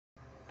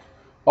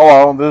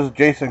Hello, this is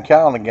Jason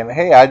Callan again.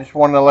 Hey, I just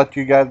wanted to let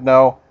you guys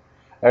know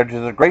there's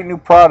a great new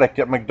product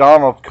at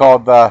McDonald's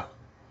called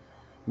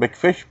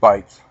McFish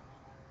Bites.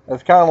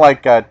 It's kind of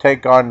like a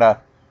take on the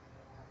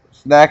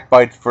snack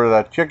bites for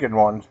the chicken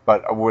ones,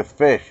 but with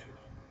fish.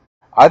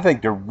 I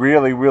think they're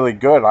really, really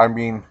good. I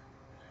mean,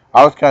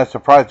 I was kind of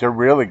surprised. They're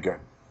really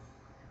good,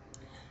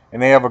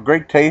 and they have a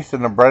great taste,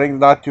 and the breading's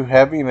not too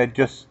heavy, and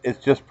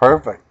it's just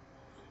perfect.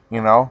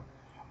 You know,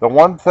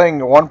 one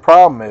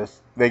problem is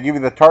they give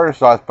you the tartar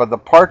sauce, but the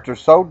parts are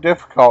so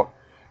difficult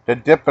to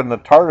dip in the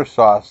tartar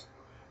sauce,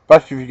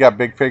 especially if you got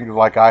big fingers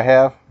like I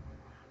have.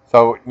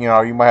 So,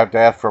 you might have to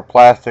ask for a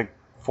plastic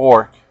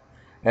fork,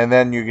 and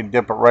then you can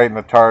dip it right in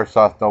the tartar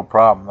sauce, no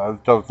problem.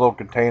 Those little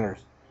containers.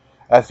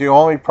 That's the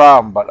only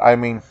problem, but I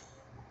mean,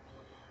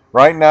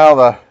 right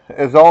now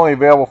it's only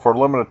available for a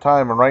limited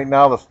time, and right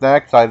now the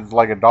snack size is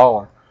like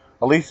 $1,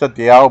 at least at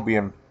the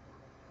Albion,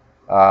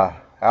 PA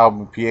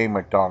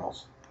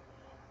McDonald's.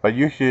 But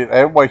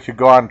everybody should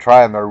go out and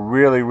try them. They're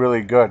really,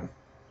 really good.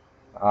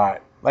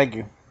 Alright, thank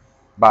you.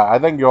 Bye. I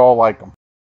think you all like them.